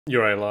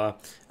You're right, La.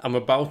 I'm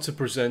about to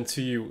present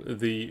to you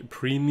the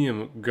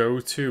premium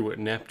go-to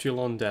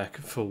Neptulon deck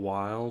for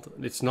Wild.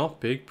 It's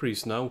not Big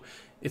Priest, no.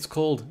 It's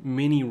called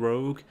Mini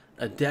Rogue,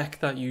 a deck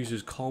that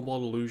uses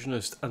Cobalt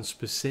Illusionist and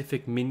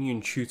specific minion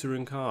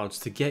tutoring cards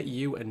to get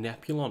you a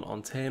Neptulon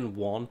on turn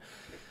 1,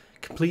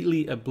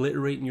 completely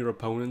obliterating your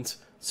opponent,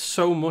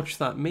 so much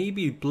that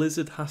maybe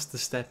Blizzard has to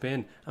step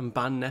in and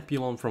ban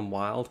Neptulon from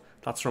Wild.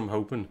 That's what I'm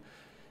hoping,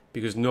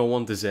 because no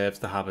one deserves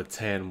to have a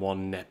turn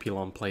 1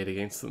 Neptulon played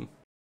against them.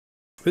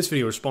 This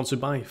video is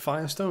sponsored by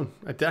Hearthstone,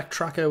 a deck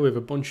tracker with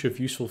a bunch of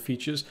useful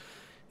features.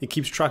 It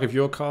keeps track of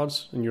your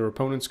cards and your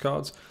opponent's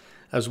cards,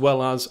 as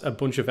well as a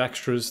bunch of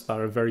extras that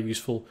are very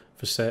useful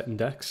for certain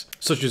decks,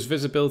 such as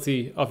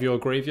visibility of your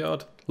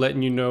graveyard,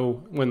 letting you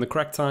know when the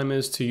correct time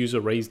is to use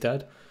a Raise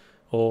Dead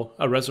or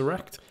a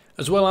Resurrect,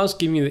 as well as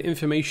giving you the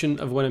information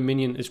of when a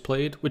minion is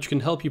played, which can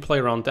help you play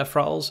around death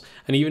rattles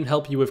and even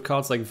help you with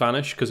cards like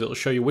Vanish, because it'll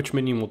show you which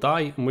minion will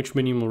die and which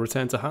minion will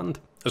return to hand,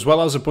 as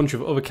well as a bunch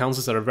of other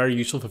counters that are very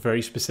useful for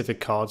very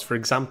specific cards. For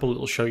example,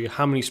 it'll show you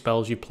how many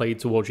spells you played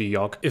towards your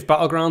Yogg. If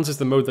Battlegrounds is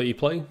the mode that you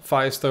play,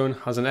 Firestone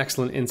has an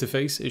excellent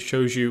interface. It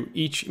shows you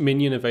each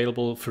minion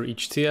available for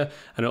each tier,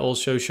 and it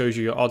also shows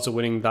you your odds of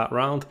winning that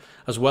round,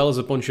 as well as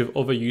a bunch of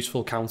other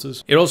useful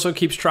counters. It also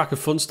keeps track of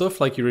fun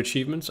stuff like your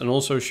achievements, and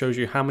also shows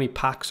you how many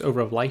packs over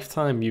a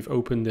lifetime you've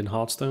opened in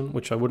Hearthstone,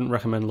 which I wouldn't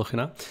recommend looking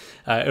at.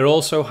 It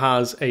also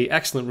has an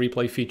excellent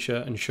replay feature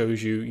and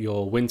shows you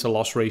your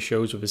win-to-loss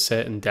ratios with a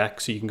certain deck,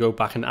 so you can go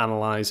back and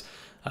analyze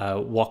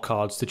what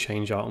cards to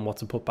change out and what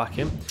to put back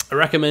in. I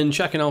recommend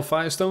checking out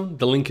Firestone.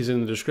 The link is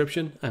in the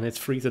description and it's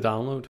free to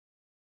download.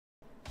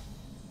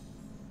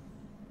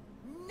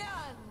 None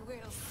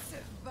will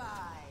survive.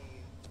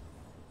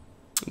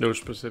 No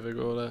specific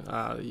order.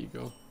 Ah, there you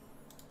go.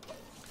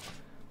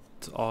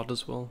 It's odd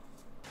as well.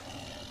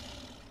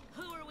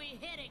 Who are we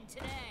hitting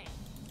today?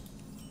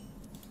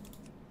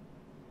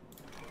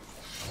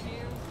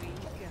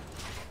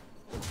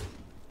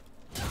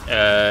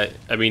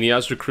 I mean, he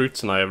has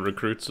recruits and I have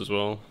recruits as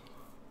well.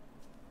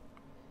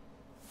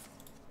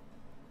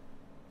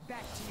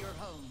 Back to your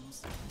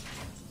homes.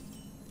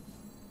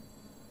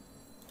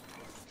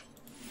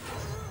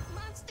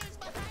 Monsters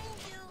behind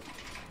you.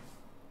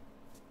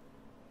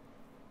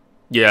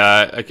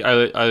 Yeah,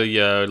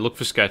 I look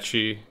for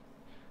sketchy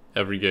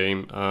every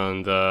game,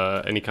 and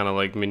any kind of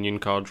like minion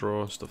card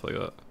draw, stuff like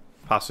that.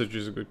 Passage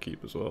is a good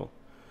keep as well.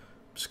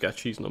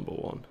 Sketchy's number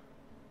 1.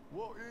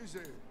 What is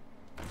it?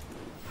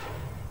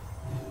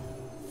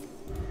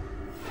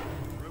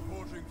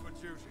 Reporting for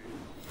duty.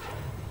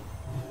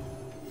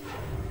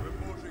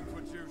 Reporting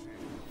for duty.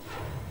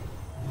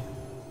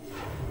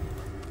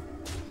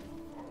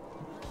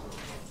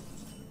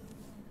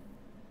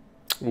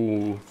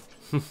 Ooh.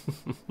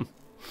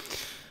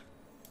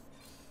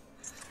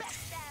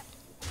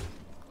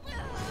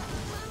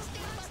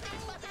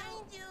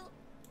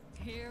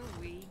 Here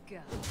we go.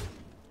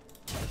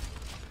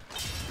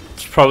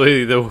 It's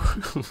probably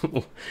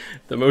the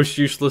the most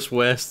useless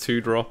worst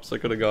 2 drops I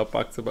could have got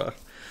back to back.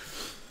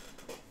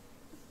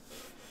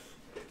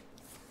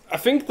 I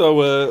think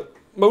though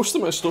most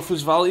of my stuff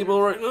is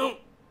valuable right now.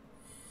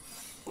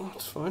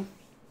 That's fine.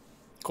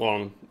 Go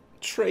on,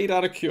 trade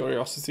out of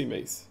curiosity,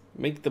 mate.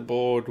 Make the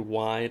board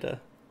wider.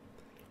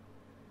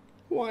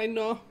 Why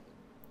not?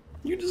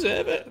 You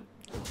deserve it.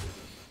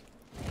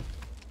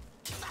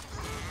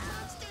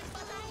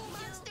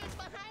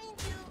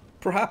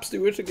 Perhaps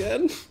do it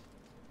again.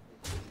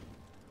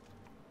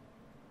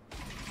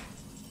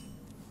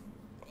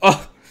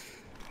 Oh.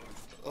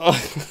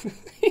 Oh.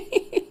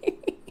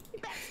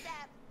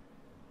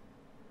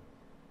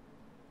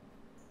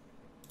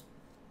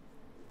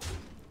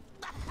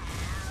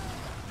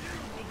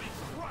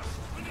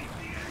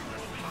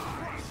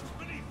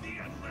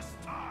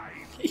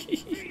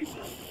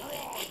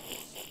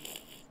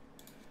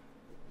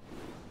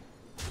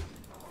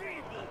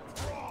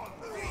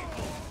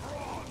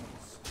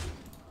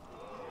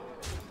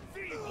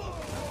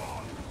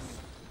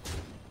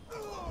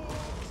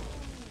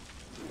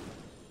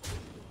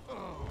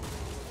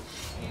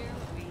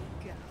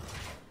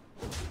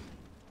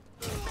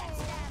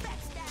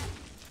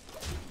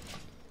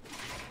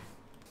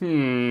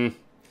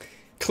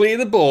 Clear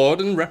the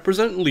board and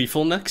represent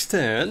lethal next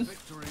turn.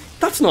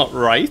 That's not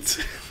right.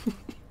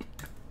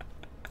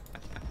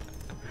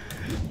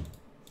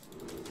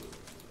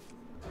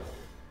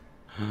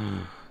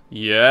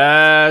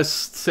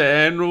 Yes,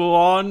 turn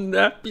 1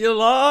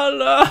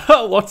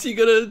 Neptulon. What's he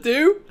gonna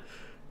do?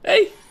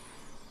 Hey,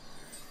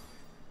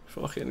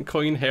 fucking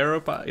coin hero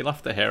power. He'll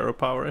have to hero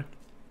power it.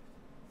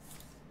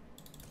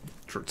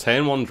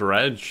 Turn 1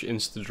 dredge,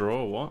 insta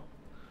draw. What?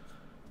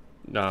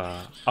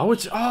 Nah. Oh,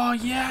 it's. Oh,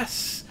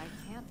 yes.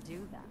 I can't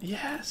do that.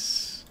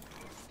 Yes.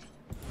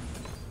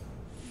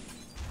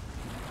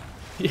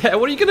 Yeah,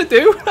 what are you gonna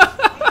do?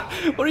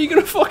 What are you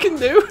gonna fucking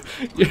do?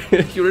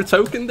 You're a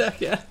token deck,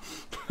 yeah?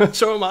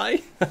 So am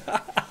I.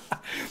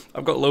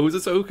 I've got loads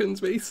of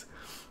tokens, mate.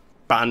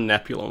 Ban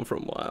Neptulon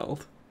from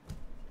Wild.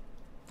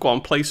 Go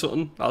on, play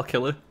something. I'll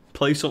kill it.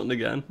 Play something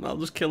again. I'll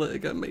just kill it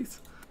again, mate.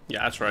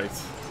 Yeah, that's right.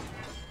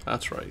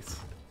 That's right.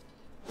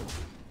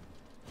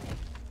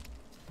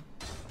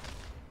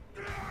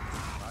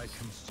 I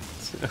can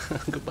see.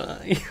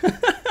 Goodbye.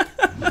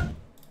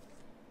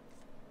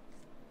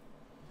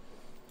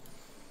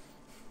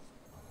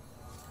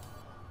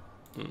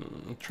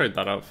 Trade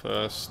that out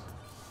first.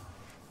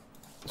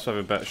 Let's have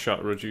a better shot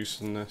at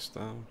reducing this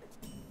down.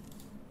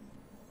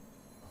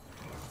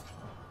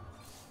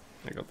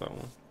 I got that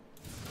one.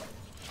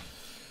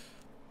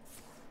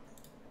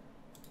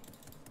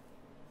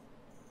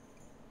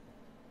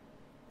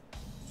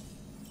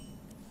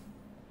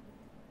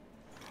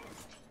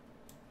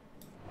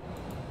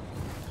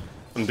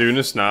 I'm doing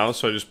this now,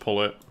 so I just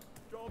pull it.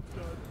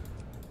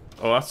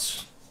 Oh,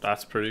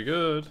 that's pretty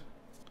good.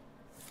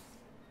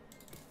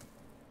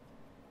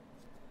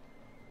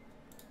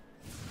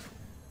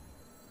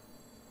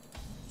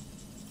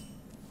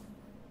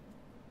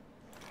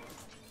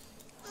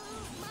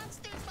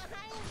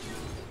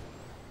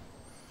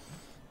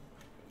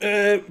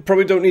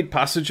 Probably don't need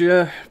passage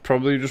here.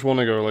 Probably just want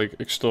to go like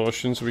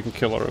extortion so we can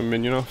kill our own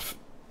minion off.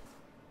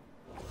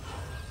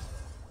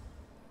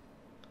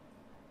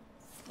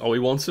 Oh, he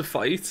wants to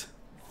fight?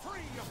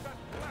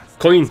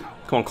 Coin!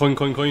 Come on, coin,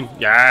 coin, coin.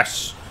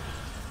 Yes!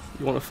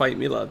 You want to fight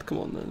me, lad? Come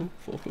on then.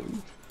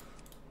 Fucking.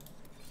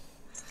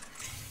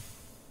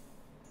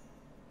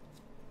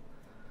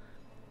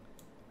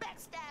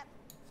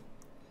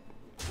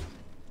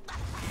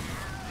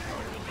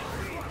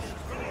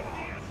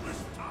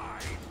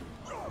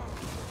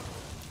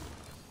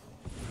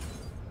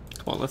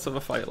 Come on, let's have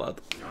a fight, lad.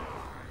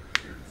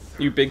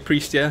 You big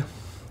priest, yeah?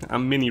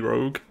 I'm mini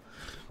rogue.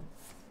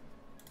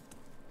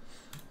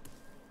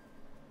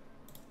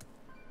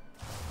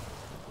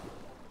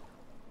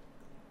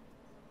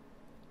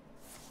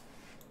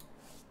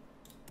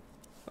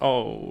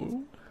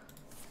 Oh.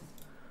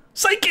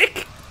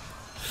 Psychic!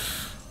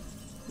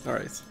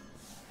 Alright.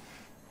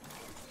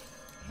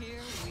 Here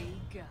we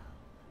go.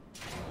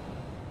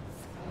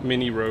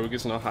 Mini rogue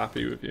is not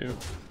happy with you.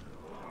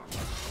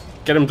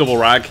 Get him double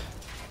rag.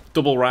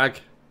 Double rag.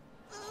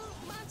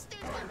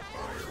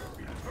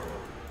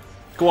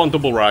 Go on,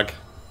 double rag.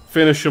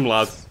 Finish him,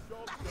 lad.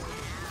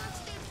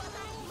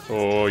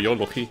 Oh, you're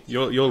lucky.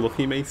 You're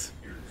lucky, mate.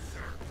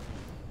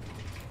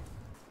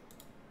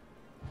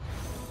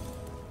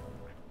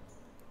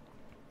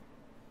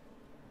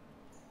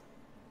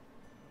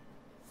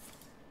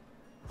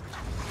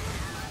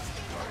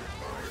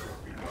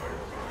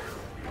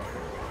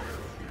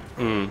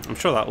 I'm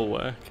sure that will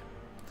work.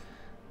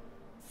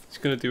 He's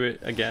gonna do it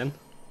again.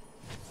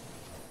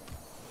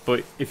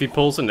 But if he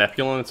pulls a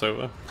Neptulon, it's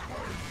over.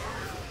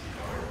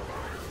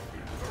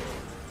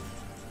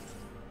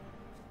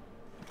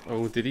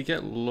 Oh, did he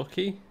get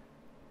lucky?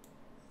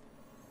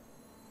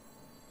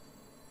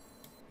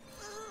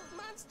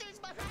 Monsters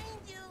behind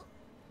you.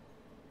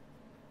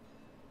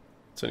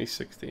 It's only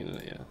 16 in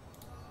it, yeah.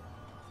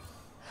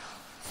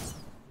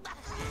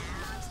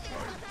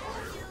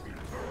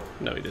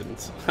 No, he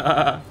didn't.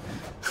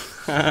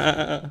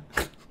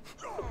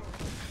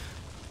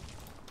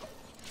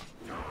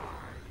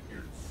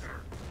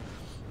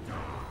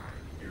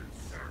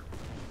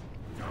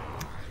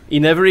 He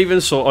never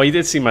even saw. Oh, he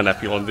did see my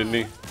Neptulon, didn't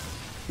he?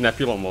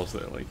 Neptulon was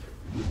there, like.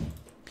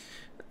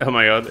 Oh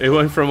my god, it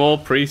went from all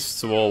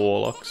priests to all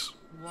warlocks.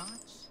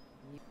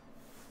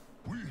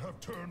 We have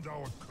turned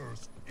our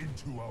curse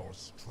into our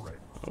strength.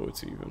 Oh,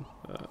 it's even.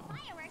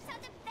 Fireworks are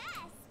the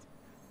best.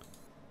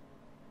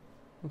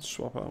 Let's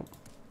swap out.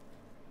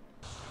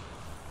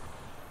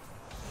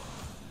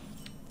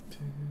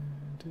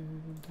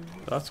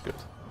 That's good.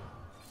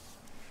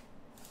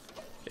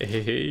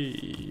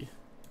 Hey.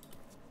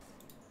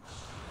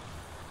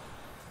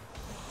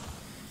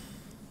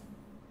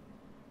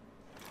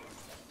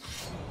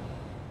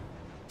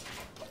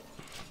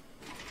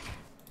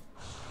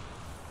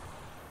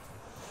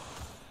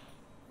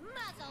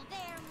 Muzzle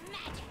their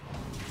magic.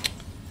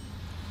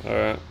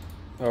 Alright.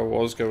 I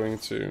was going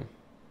to.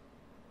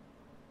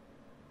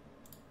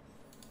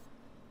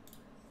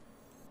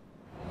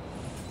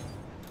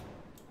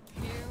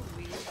 Here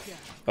we go.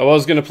 I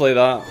was gonna play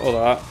that or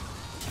that.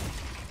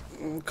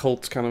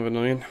 Cult's kind of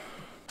annoying.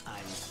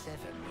 I'm 7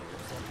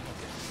 years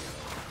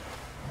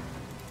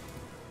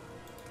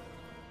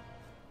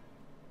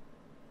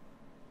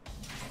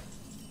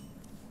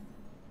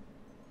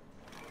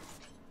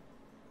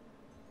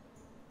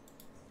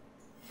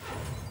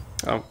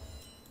Oh.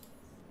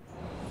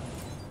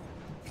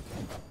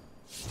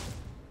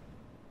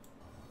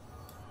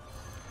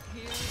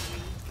 Here we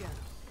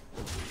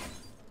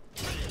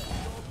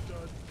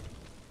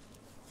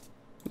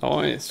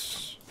go.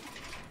 Nice.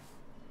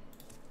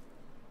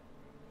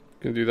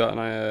 Gonna do that and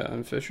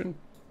I'm fishing.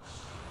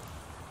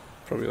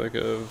 Probably like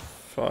a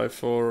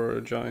 5-4 or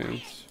a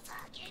giant.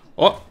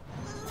 What?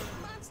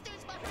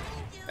 Monsters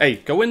behind you. Hey,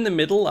 go in the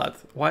middle, lad.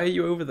 Why are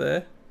you over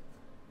there?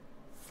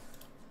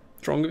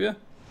 What's wrong with you?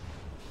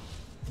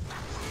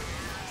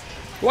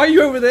 Why are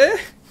you over there?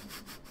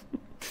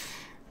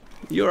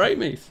 You alright,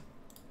 mate?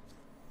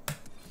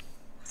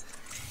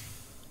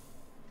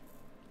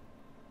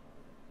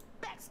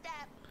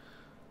 Backstab.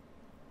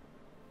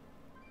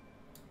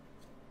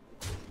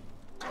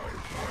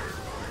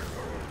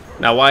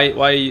 Now,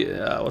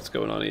 what's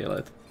going on here,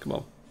 lad? Come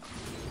on.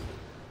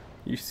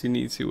 You still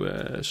need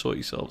to sort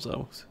yourselves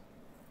out.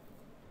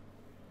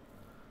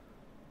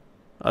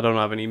 I don't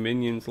have any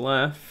minions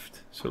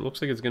left, so it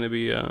looks like it's going to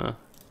be, well,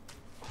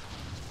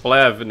 I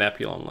have a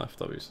Neptulon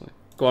left, obviously.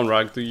 Go on,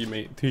 Rag, do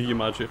your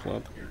magic,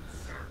 lad.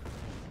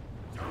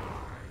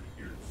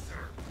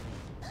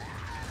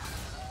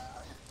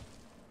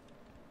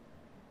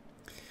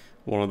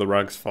 One of the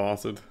Rags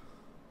farted.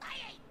 I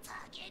ain't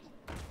talking.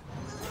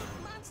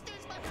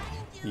 Monsters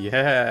behind you.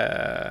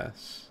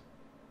 Yes.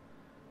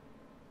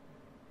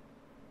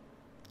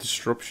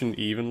 Disruption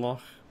even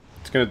lock.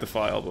 It's gonna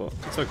defile, but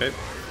it's okay.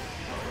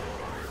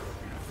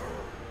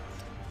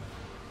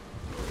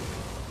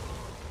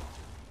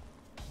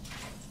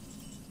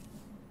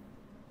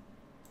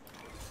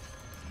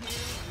 Here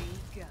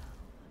we go.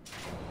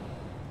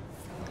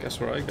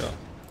 Guess what I got?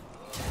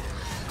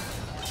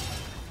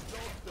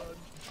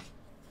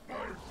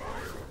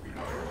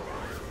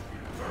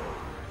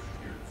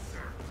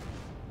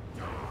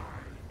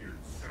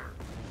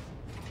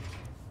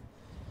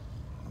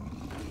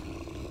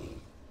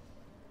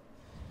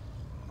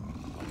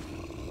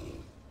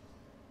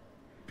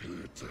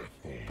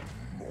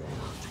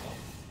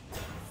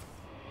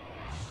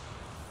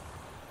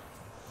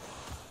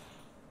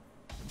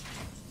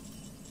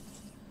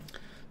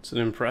 It's an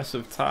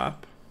impressive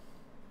tap.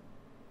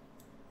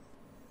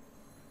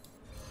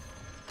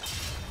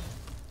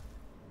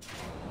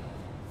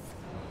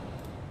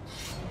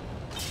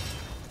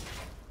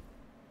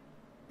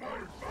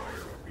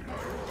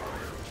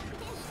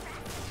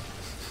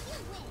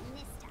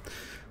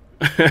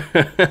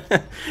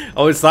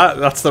 Oh, it's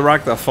that's the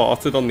rag that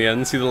farted on the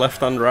end. See the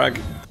left-hand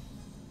rag?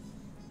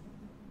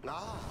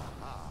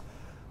 Ah,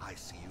 I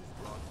see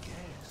you've brought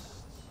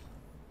guests.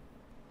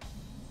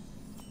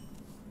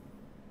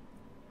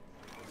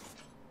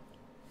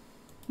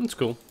 That's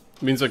cool.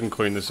 It means I can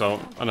coin this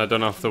out, and I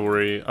don't have to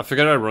worry. I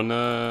forget I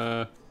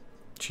run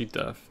cheat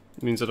death.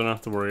 It means I don't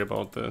have to worry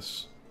about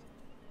this.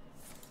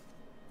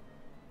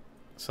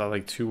 Is that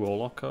like 2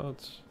 Warlock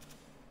cards?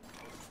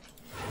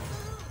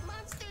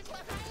 Monsters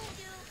behind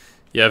you.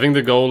 Yeah, I think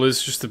the goal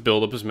is just to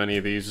build up as many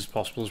of these as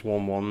possible as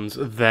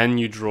 1/1s. Then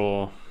you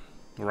draw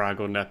Rag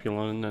or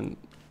Neptulon and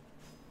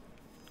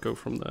go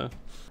from there.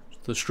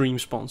 The stream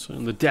sponsor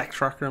and the deck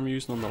tracker I'm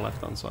using on the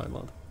left-hand side,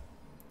 lad.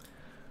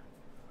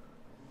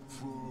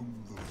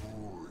 From the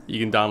void. You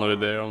can download it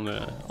there on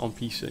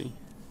PC.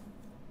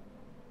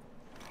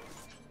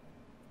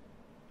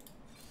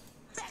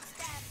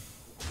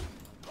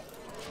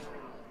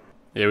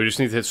 Yeah, we just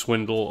need to hit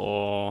Swindle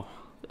or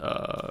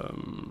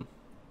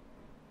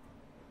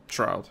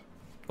Shroud,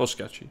 or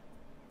Sketchy,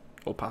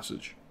 or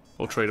Passage,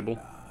 or Tradable.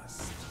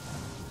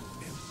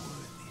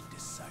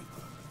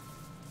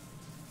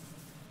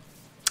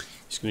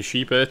 He's gonna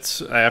sheep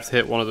it. I have to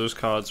hit one of those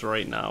cards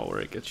right now or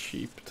it gets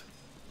sheeped.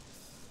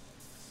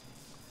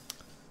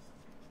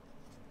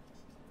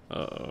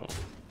 Uh-oh.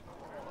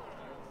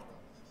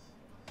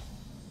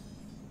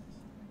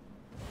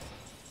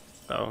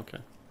 Oh, okay.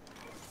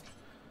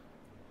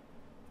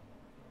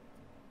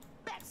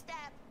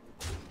 Backstab.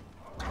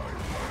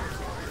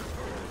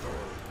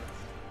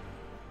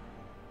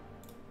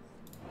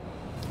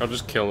 I'll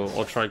just kill it,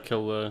 or try to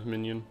kill the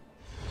minion.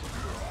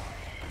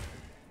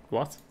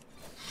 What?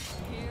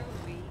 Here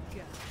we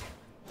go.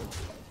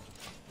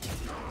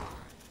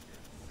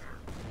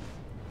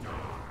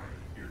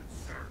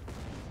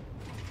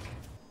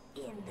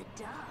 In the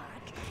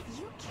dark,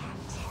 you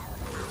can't tell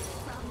up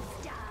from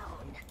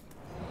down.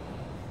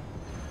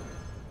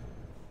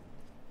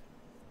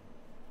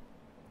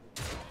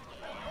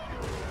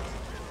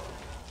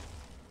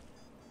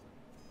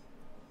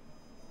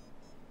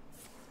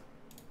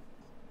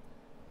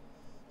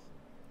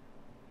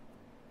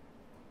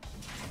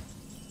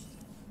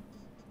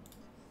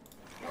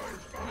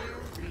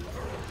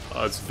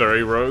 Oh, it's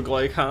very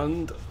roguelike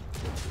hand.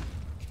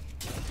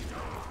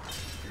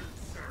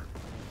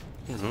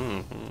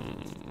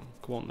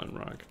 Come on then,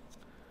 Rag.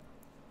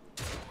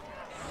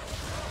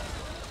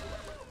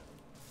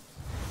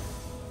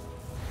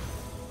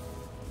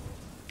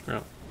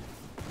 Yeah.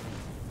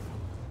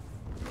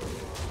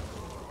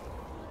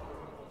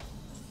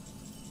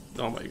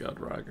 Oh my god,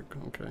 Rag.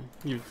 Okay.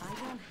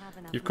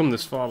 You've come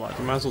this far, lad.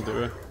 You might as well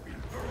do it.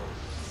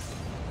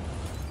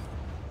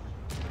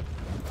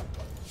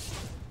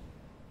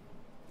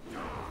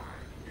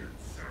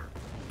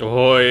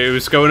 Oh, it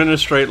was going in a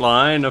straight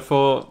line. I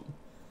thought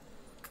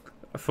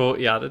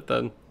he had it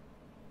then.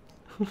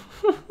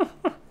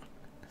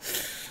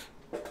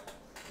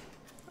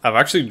 I've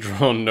actually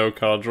drawn no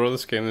card draw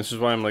this game. This is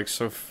why I'm like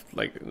so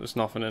like there's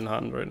nothing in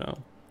hand right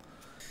now.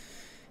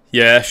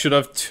 Yeah, I should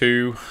have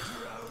two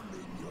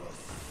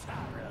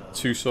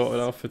sorted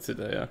out for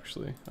today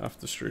actually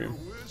after stream.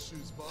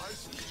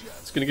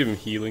 It's gonna give him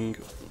healing.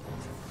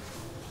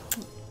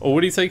 Or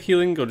would he take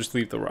healing or just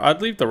leave the?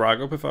 I'd leave the rag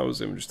up if I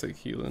was him. Just take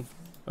healing.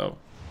 Oh.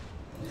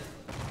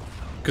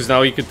 Because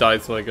now he could die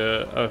to like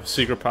a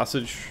secret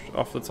passage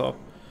off the top.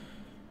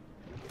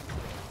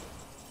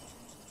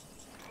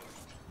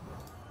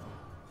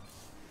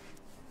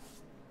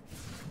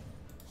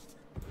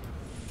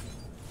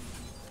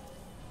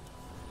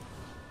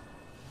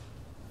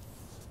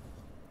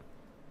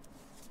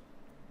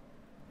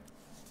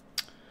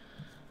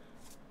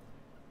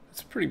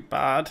 pretty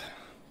bad.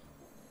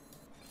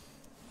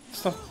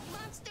 It's not...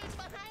 Monsters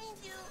behind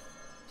you.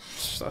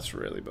 That's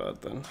really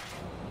bad then.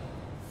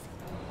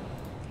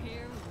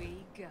 Here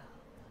we go.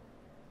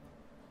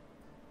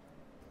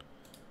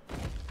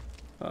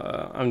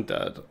 I'm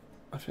dead,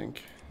 I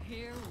think.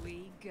 Here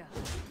we go.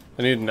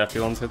 I need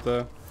Neptulon to hit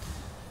there.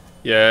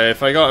 Yeah,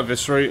 if I got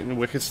Eviscerate and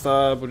Wicked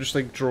Stab, we'll just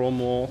like draw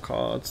more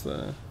cards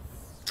there.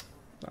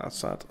 That's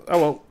sad. Oh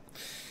well.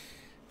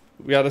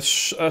 We had a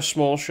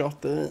small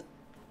shot there.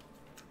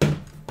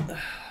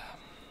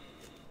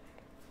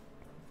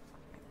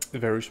 A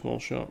very small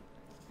shot.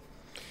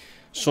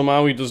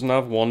 Somehow he doesn't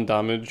have 1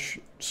 damage.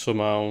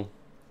 Somehow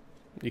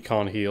he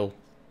can't heal.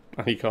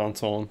 And he can't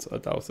taunt. I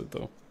doubt it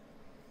though.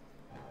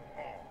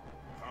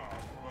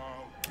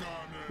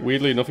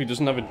 Weirdly enough, he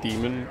doesn't have a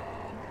demon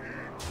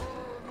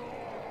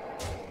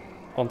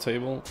on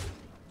table.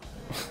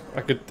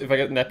 I could, if I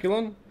get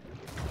Neptulon.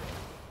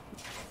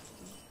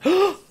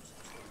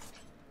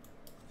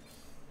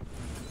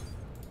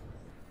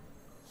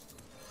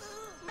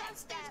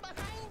 Monsters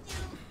behind you.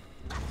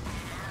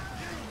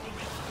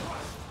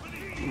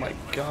 Oh my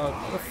god,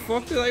 how the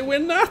fuck did I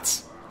win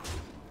that?